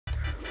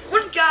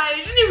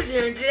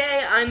here, and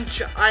today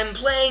I'm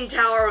playing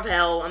Tower of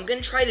Hell. I'm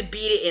gonna try to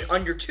beat it in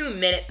under 2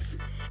 minutes.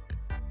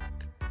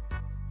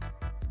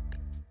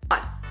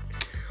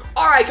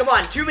 Alright, come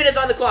on, 2 minutes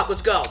on the clock,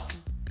 let's go.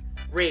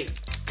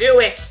 Do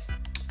it.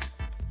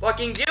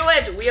 Fucking do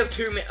it. We have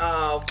 2 minutes.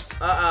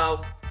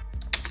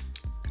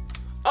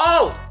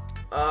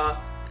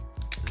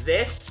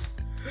 This?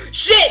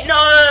 Shit,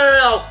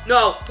 no,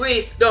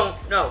 please, don't,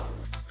 no.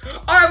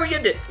 Alright, we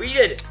did it,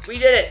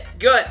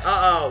 good,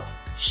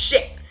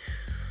 shit.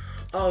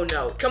 Oh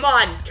no, come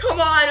on, we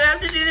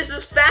have to do this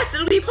as fast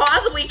as we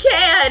possibly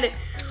can.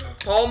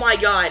 Oh my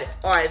god.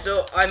 Alright,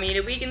 so, I mean,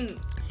 if we can,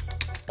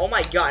 oh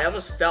my god, I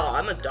almost fell,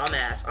 I'm a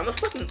dumbass, I'm a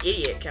fucking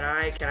idiot. Can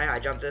I high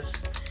jump this?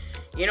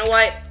 You know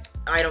what,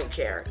 I don't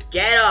care,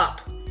 get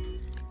up.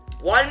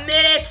 1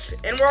 minute,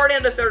 and we're already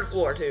on the 3rd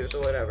floor too, so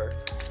whatever.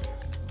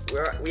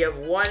 We have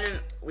one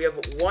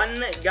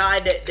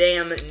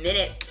goddamn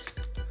minute.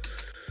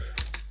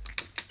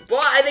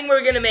 But I think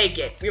we're gonna make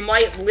it. We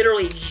might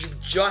literally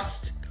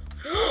just...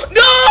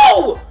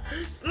 No!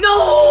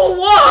 No!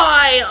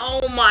 Why?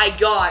 Oh my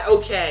god.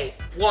 Okay.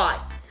 Why?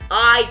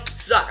 I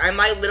suck. I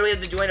might literally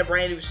have to join a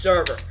brand new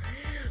server.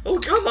 Oh,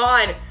 come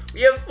on.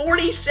 We have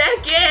 40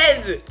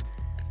 seconds.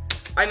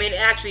 I mean,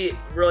 actually, it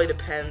really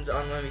depends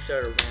on when we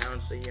start a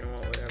round, so you know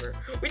what, whatever.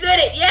 We did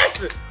it!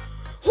 Yes!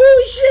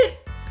 Holy shit!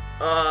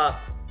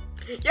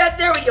 Yes,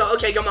 there we go.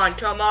 Okay, come on.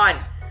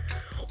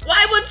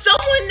 Why would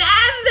someone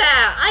add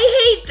that? I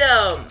hate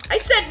them. I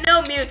said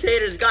no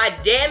mutators, god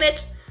damn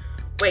it.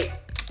 Wait.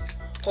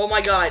 Oh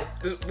my god.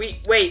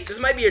 Wait, this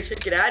might be your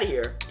ticket out of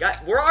here. God,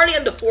 we're already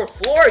on the 4th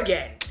floor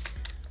again.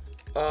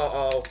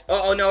 No,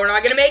 we're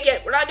not gonna make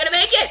it.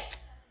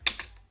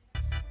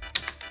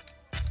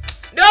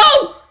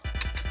 No!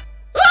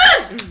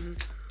 Ah!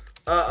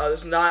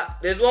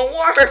 This won't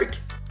work.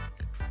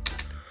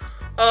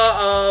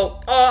 No,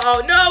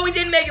 we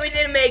didn't make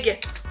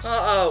it.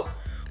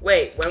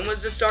 Wait, when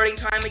was the starting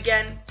time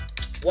again?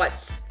 Wait,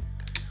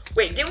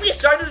 didn't we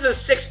start this at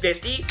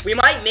 6:50? We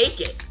might make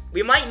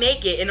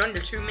it in under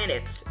 2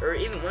 minutes, or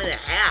even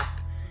 1.5.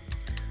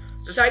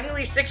 So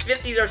technically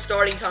 6:50 is our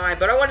starting time,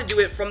 but I want to do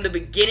it from the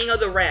beginning of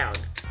the round.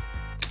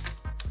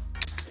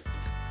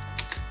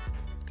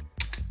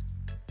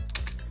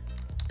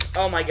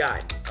 Oh my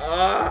god.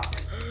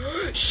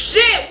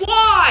 Shit,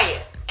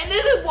 why? And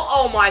this is,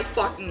 oh my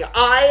fucking god,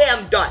 I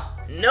am done.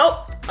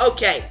 Nope.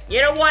 Okay,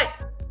 you know what?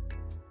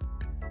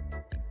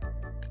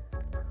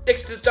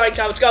 6 to the starting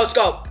time, let's go.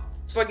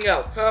 Let's fucking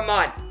go, come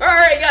on.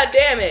 Hurry, god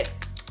damn it.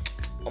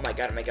 Oh my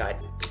god.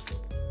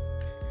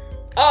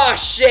 Oh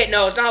shit,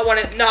 no, it's not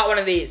one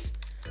of these.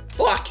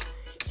 Fuck. Is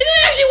it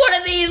actually one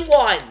of these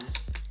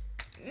ones?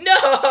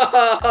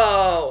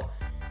 No.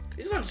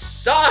 These ones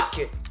suck.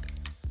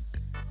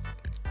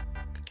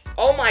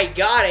 Oh my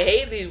god, I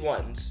hate these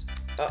ones.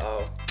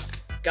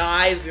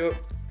 Guys,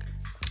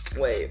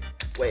 wait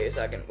a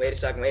second. Oh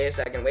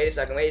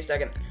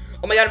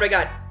my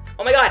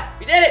god,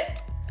 we did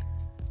it!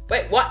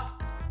 Wait, what?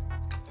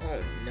 Oh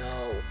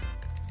no.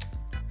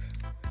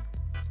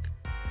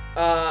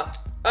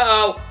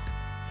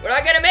 We're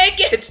not gonna make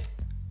it!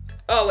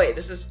 Oh wait,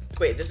 this is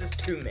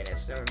 2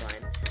 minutes, never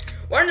mind.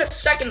 We're on the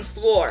 2nd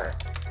floor.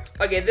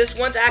 Okay, this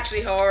one's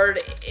actually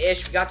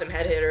hard-ish. We got some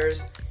head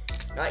hitters.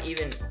 Not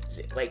even,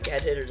 like,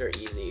 head hitters are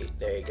easy.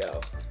 There you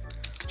go.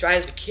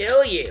 Tries to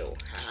kill you.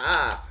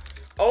 Haha.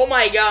 Oh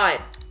my god.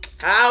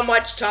 How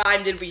much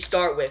time did we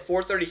start with?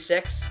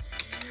 4:36?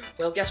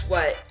 Well, guess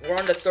what? We're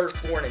on the 3rd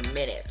floor in a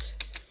minute.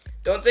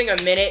 Don't think a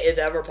minute is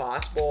ever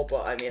possible,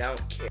 but I mean, I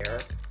don't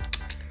care.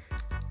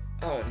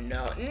 Oh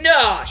no.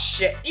 No,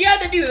 shit. You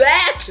have to do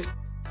that?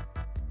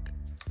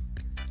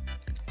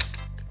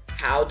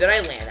 How did I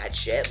land that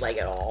shit? Like,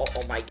 at all?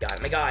 Oh my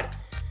god.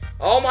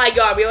 Oh my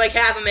god, we have like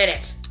half a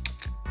minute.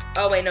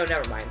 Oh wait, no,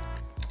 never mind.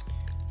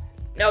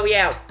 No,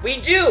 yeah, we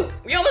do!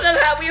 We almost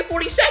we have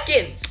 40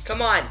 seconds! Come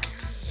on.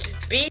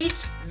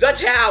 Beat the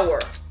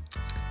tower.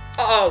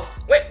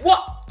 Wait,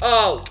 what?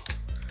 Oh.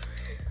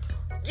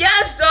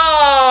 Yes!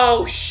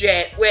 Oh,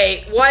 shit.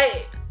 Wait,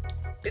 what?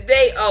 Did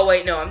they? Oh,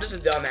 wait, no, I'm just a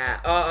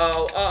dumbass.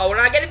 We're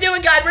not gonna do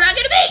it, guys. We're not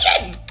gonna make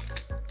it!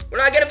 We're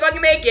not gonna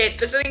fucking make it.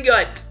 This isn't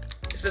good.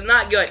 This is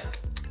not good.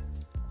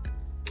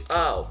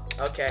 Oh,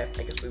 okay,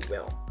 I guess we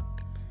will.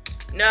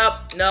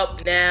 Nope.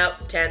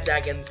 10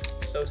 seconds.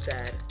 So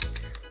sad.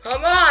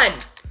 Come on!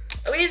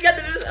 At least get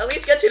to the,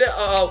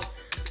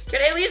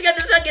 Can I at least get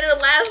to the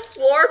last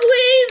floor,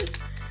 please?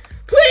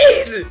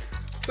 Please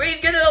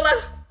get to the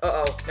last.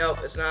 Nope,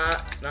 it's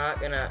not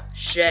gonna,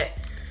 shit.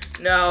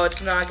 No,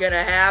 it's not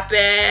gonna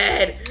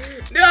happen.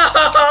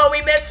 No,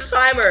 we missed the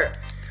timer.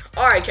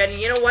 Alright,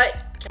 you know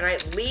what? Can I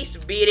at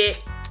least beat it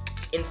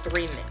in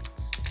 3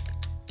 minutes?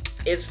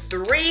 Is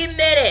 3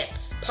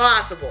 minutes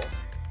possible?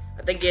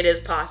 I think it is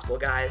possible,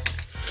 guys.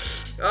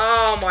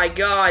 Oh my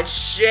god,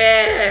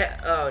 shit!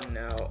 Oh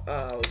no,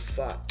 oh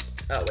fuck.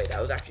 Oh wait,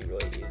 that was actually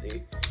really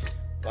easy.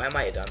 Why am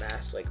I a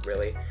dumbass? Like,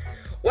 really?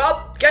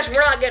 Well, guess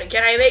we're not gonna,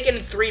 can I make it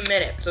in 3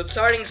 minutes? So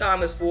starting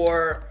time is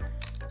for...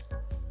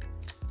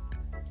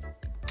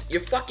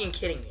 You're fucking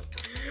kidding me.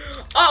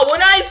 Oh,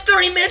 when I have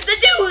 30 minutes to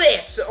do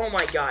this! Oh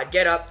my god,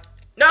 get up.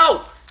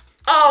 No!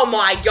 Oh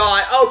my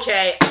god,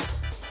 okay.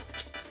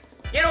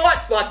 You know what?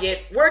 Fuck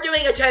it. We're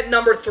doing attempt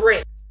number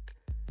 3.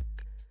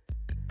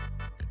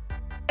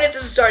 This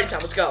is the starting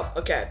time. Let's go.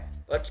 Okay,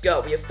 let's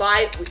go. We have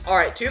 5.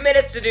 Alright, 2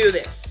 minutes to do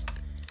this.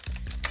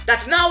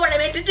 That's not what I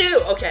meant to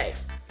do! Okay.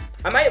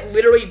 I might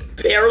literally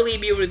barely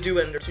be able to do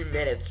it under 2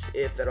 minutes,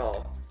 if at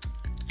all.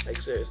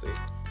 Like, seriously.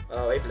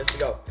 Oh, wait for this to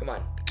go. Come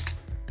on.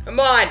 Come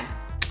on!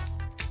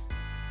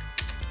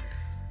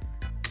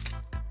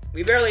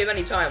 We barely have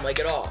any time, like,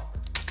 at all.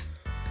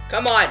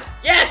 Come on!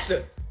 Yes!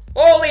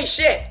 Holy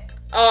shit!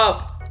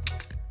 Oh,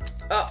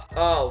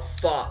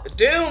 fuck.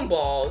 Doom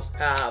balls.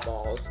 Ah,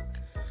 balls.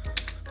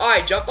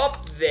 Alright, jump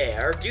up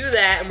there. Do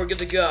that, and we're good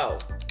to go.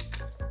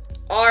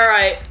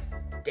 Alright.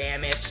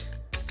 Damn it.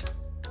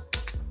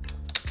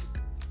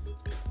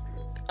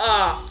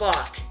 Ah,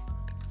 fuck.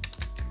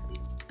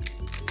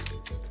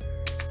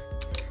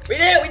 We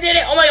did it! We did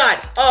it! Oh my god!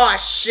 Oh,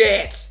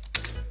 shit!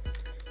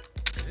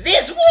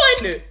 This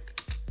one!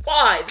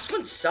 Why? This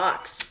one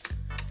sucks.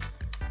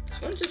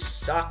 This one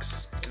just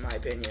sucks, in my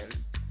opinion.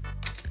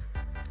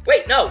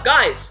 Wait, no,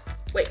 guys!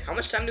 Wait, how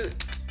much time do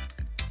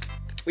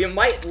we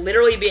might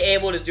literally be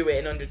able to do it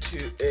in under 2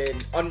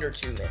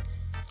 minutes.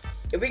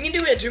 If we can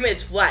do it in 2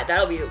 minutes flat,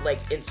 that'll be, like,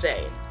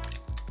 insane.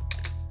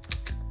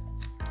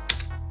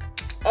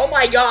 Oh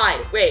my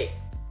god, wait.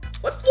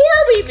 What floor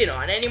are we even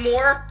on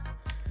anymore?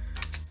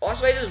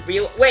 Also, I just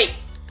wait.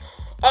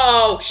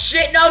 Oh,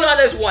 shit, no, not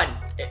this one.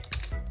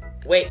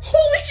 Wait,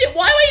 holy shit,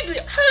 how did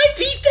I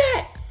beat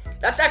that?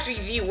 That's actually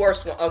the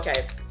worst one.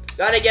 Okay,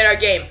 gotta get our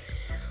game.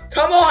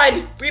 Come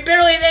on, we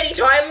barely have any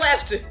time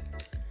left.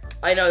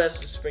 I know that's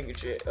the sprinkler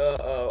shit.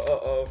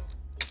 Uh-oh.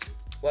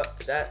 What,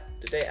 is that,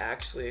 did they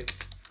actually?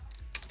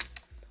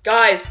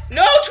 Guys,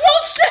 no,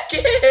 12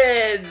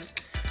 seconds!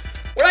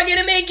 We're not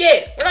gonna make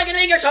it! We're not gonna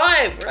make our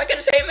time! We're not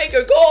gonna make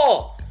our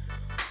goal!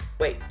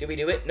 Wait, did we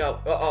do it? No,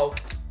 uh-oh.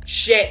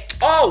 Shit.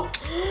 Oh!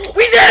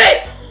 We did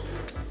it!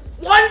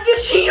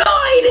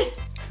 1:59!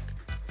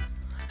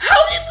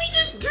 How did we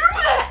just do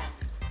that?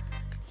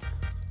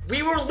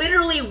 We were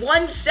literally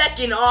 1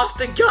 second off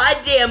the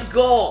goddamn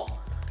goal.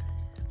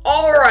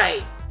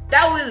 Alright.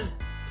 That was...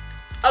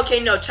 Okay,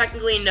 no,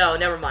 technically no,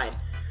 never mind.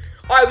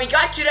 Alright, we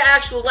got to the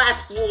actual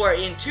last floor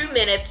in 2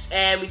 minutes,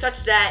 and we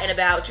touched that in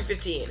about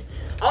 2:15.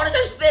 I want to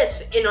touch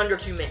this in under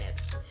 2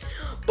 minutes.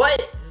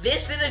 But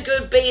this is a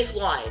good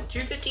baseline.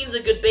 2:15 is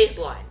a good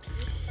baseline.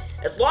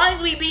 As long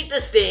as we beat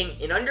this thing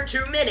in under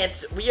 2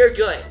 minutes, we are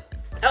good.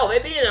 Hell,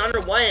 maybe in under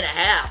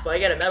 1.5, but I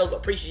got a medal of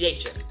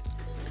appreciation.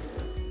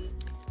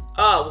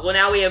 Oh, well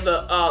now we have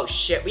a... Oh,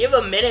 shit. We have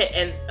a minute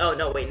and... Oh,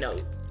 no, wait, no.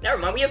 Never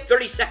mind, we have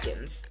 30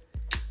 seconds.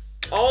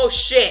 Oh,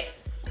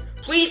 shit.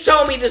 Please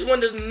tell me this one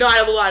does not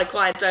have a lot of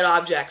client-side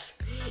objects.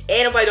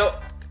 And if I don't...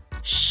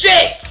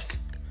 Shit!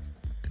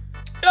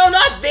 No,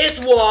 not this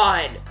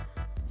one!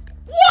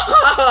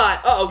 What?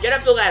 Uh-oh, get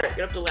up the ladder.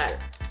 Get up the ladder.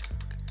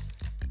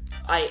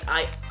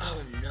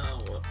 Oh,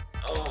 no.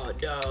 Oh,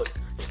 no.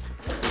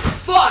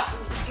 Fuck!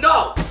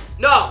 No!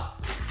 No!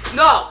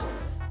 No!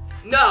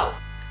 No!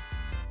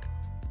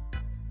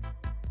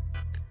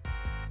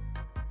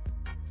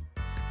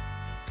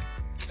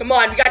 Come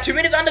on, we got 2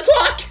 minutes on the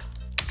clock!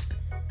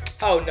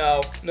 Oh,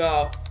 no.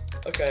 No.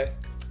 Okay.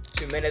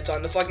 2 minutes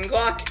on the fucking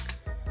clock.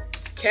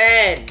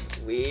 Can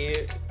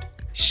we...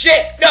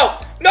 Shit! No!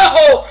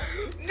 No!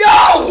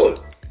 No!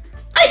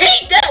 I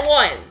hate that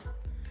one!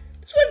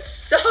 This one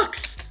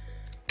sucks!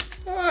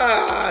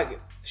 Ugh.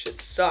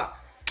 Shit suck.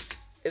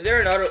 Is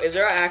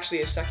there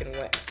actually a second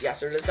way? Yes,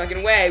 there's a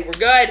second way. We're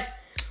good!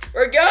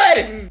 We're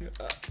good!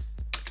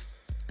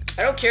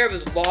 I don't care if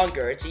it's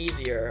longer, it's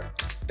easier.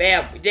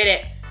 Bam, we did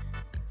it!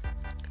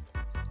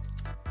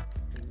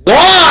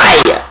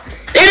 Why?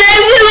 They're not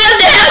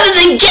gonna have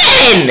this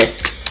again!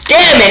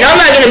 Damn it, I'm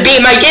not gonna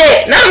beat my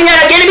game! Now I'm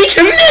not gonna be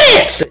 2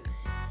 minutes!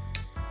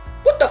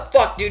 What the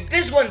fuck, dude?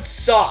 This one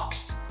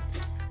sucks.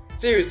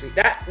 Seriously,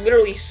 that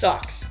literally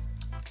sucks.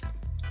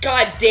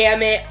 God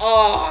damn it.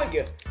 Ugh.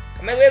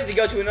 I might have to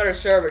go to another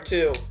server,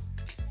 too.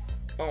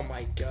 Oh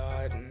my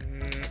god.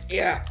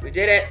 Yeah, we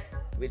did it.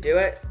 We do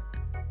it.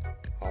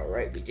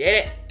 Alright, we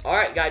did it.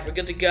 Alright, guys, we're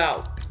good to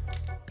go.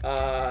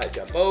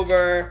 Jump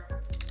over.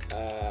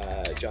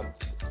 Jump.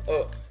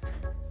 Oh.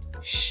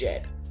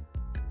 Shit.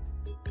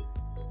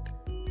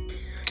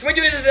 Can we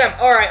do this again?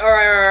 Alright.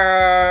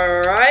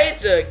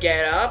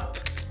 Get up.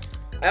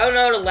 I don't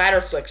know how to ladder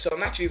flick, so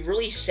I'm actually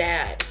really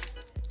sad.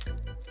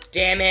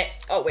 Damn it.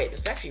 Oh, wait,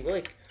 this is actually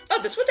really...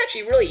 Oh, this one's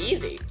actually really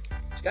easy.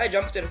 Just gotta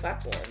jump to the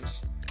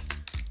platforms.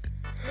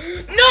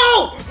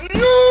 No!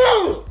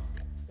 No!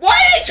 Why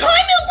did I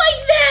time it like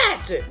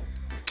that?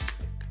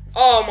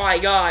 Oh my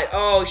god.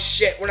 Oh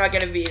shit, we're not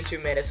gonna be in 2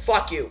 minutes.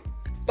 Fuck you.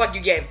 Fuck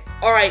you, game.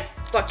 Alright,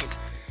 fuck you.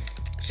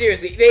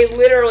 Seriously, they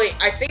literally...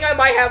 I think I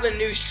might have a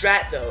new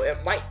strat, though.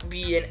 It might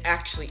be an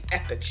actually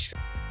epic strat.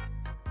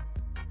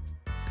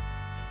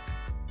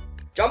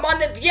 Jump on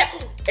the... Yeah!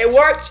 It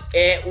worked!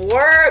 It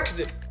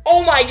worked!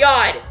 Oh my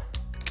god!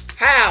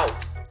 How?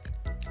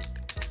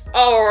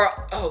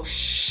 Oh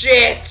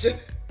shit!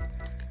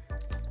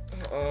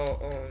 Oh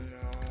no.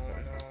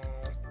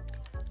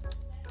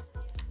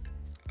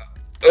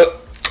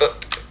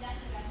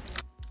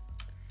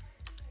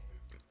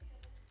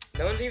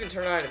 No one's even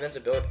turned on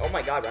invincibility. Oh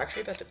my god, we're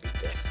actually about to beat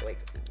this, like,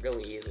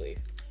 really easily.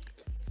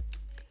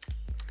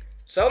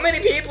 So many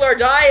people are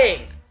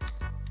dying!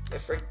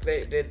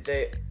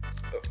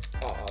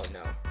 Oh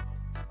no.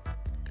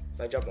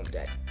 If I jump, I'm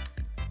dead.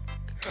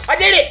 I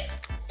did it!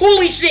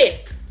 Holy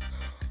shit!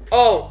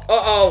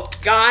 Oh,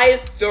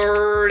 guys,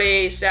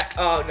 30 seconds.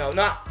 Oh no,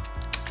 not.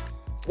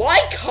 Why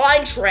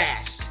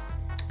contrast?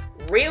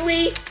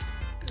 Really?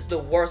 This is the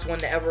worst one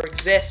to ever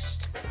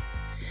exist.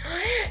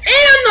 And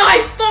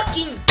I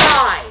fucking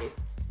died!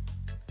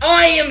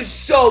 I am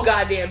so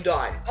goddamn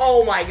done.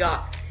 Oh my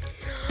god.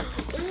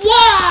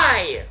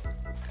 Why?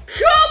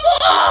 Come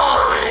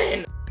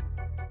on!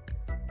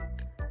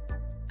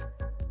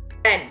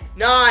 10,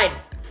 9,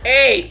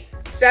 8,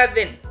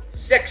 7,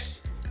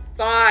 6,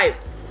 5,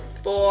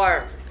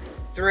 4,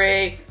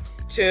 3,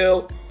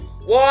 2,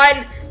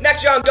 1.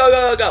 Next round,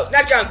 go.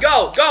 Next round,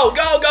 go,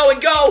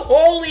 and go.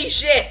 Holy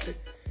shit.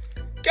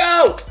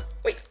 Go.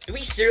 Wait, do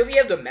we seriously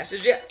have the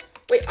message yet?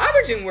 Wait, I've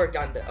been doing work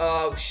on the.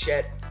 Oh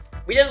shit.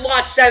 We just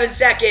lost 7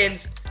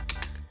 seconds.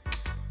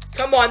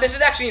 Come on, this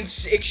is actually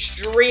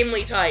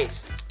extremely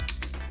tight.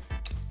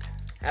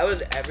 How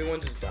is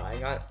everyone just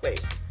dying on? Wait,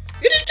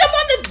 you can just jump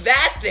onto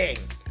that thing.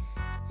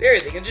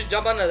 Seriously, you can just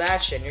jump onto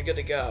that shit and you're good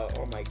to go.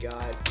 Oh my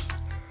god.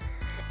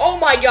 Oh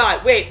my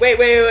god. Wait.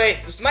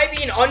 This might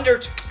be an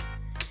under.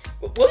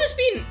 Will this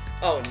be an?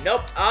 Oh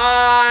nope.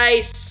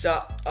 I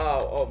suck.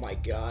 Oh my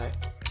god.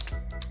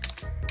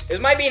 This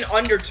might be an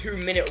under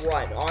 2-minute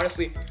run.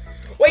 Honestly.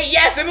 Wait,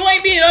 yes, it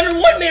might be an under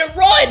 1-minute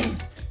run.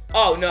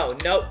 Oh no,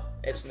 nope,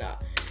 it's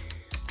not.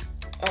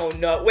 Oh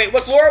no. Wait,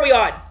 what floor are we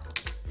on?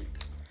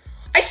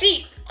 I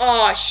see.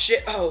 Oh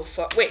shit. Oh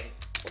fuck. Wait.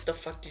 What the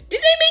fuck did they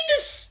make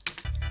this?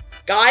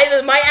 Guys,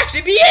 this might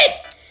actually be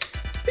it.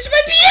 This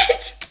might be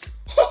it.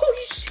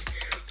 Holy shit.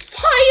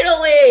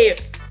 Finally.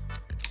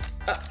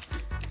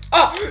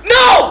 Oh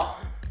no!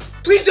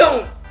 Please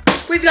don't.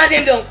 Please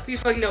goddamn don't.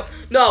 Please fucking don't.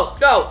 No.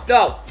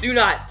 Do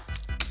not.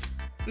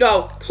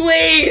 No.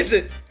 Please.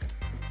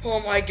 Oh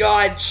my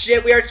god.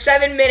 Shit. We are at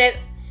 7 minutes.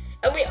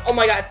 And oh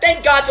my god.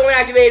 Thank God someone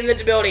activated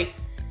invincibility.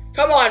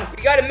 Come on.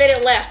 We got a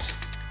minute left.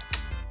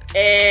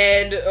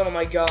 And oh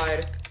my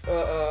god.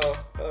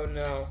 Oh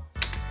no.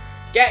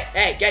 Get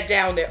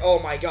down there. Oh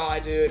my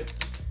god, dude.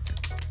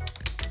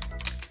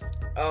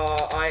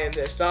 I am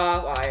pissed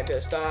off. I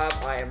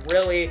am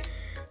really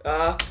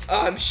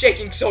I'm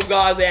shaking so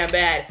goddamn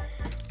bad.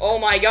 Oh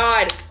my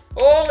god.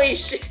 Holy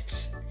shit.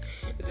 Is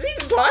this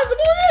even possible,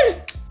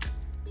 dude?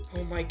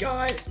 Oh my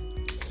god.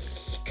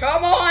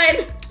 Come on.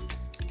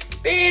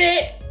 Beat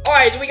it.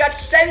 Alright, so we got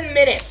 7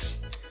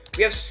 minutes.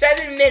 We have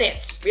 7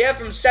 minutes. We have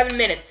from 7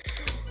 minutes.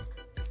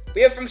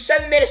 We have from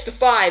 7 minutes to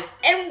 5.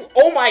 And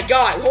oh my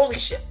god, holy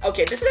shit.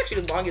 Okay, this is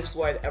actually the longest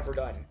floor I've ever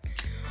done.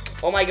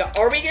 Oh my god,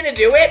 are we gonna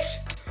do it?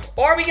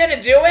 Are we gonna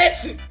do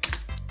it?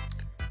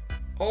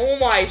 Oh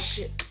my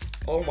shit.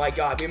 Oh my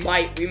god, we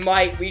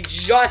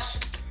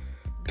just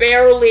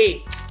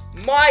barely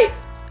might.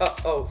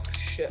 Oh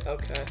shit,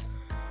 okay.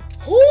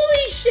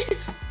 Holy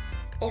shit.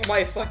 Oh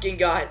my fucking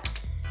god.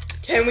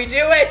 Can we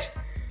do it?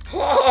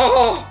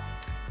 Oh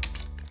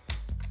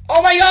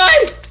my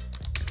god.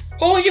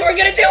 Holy shit, we're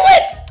gonna do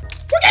it.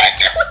 We're gonna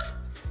do it!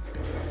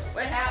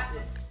 What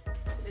happened?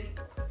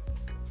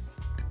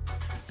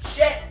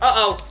 Shit!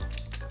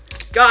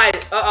 Guys,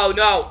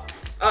 no.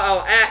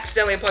 I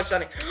accidentally punched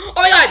something. Oh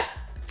my god!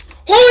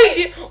 Holy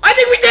shit! I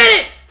think we did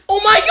it! Oh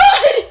my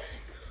god!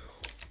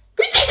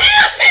 We did it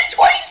at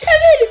 27!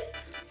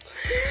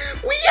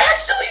 We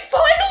actually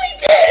finally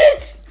did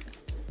it!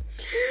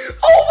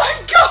 Oh my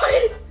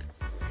god!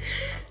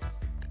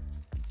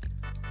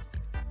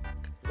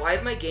 Why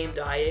is my game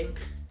dying?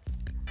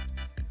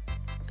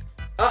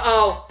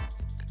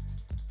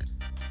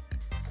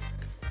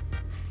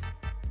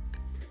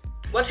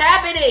 What's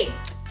happening?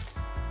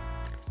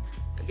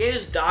 The game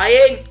is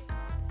dying?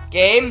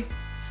 Game?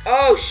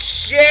 Oh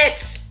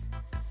shit!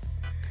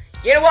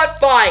 You know what?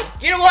 Fine.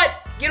 You know what?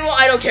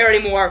 I don't care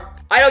anymore.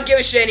 I don't give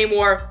a shit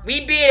anymore.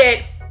 We beat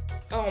it.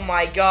 Oh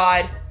my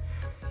god.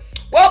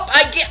 Well,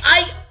 I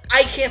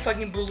can't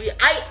fucking believe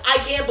I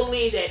can't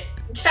believe it.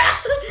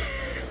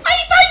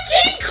 My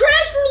game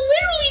crashed for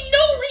literally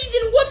no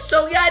reason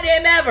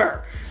whatsoever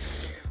ever.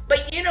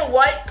 But you know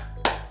what?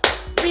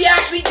 We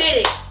actually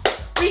did it.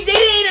 We did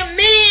it in 1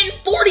 minute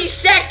and 40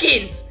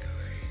 seconds.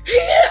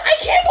 I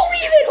can't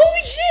believe it.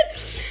 Holy shit.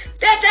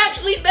 That's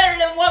actually better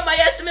than what my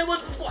estimate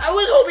was before. I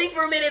was hoping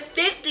for 1 minute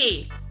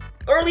 50.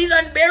 Or at least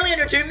I'm barely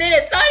under 2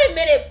 minutes. Not 1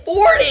 minute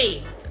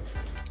 40.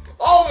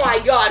 Oh my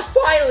god.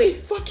 Finally.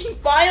 Fucking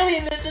finally.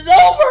 And this is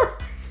over.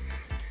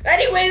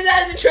 Anyways,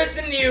 that's been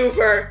Tristan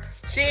Ufer.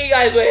 See you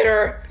guys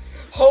later.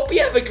 Hope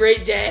you have a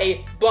great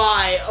day.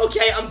 Bye.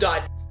 Okay, I'm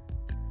done.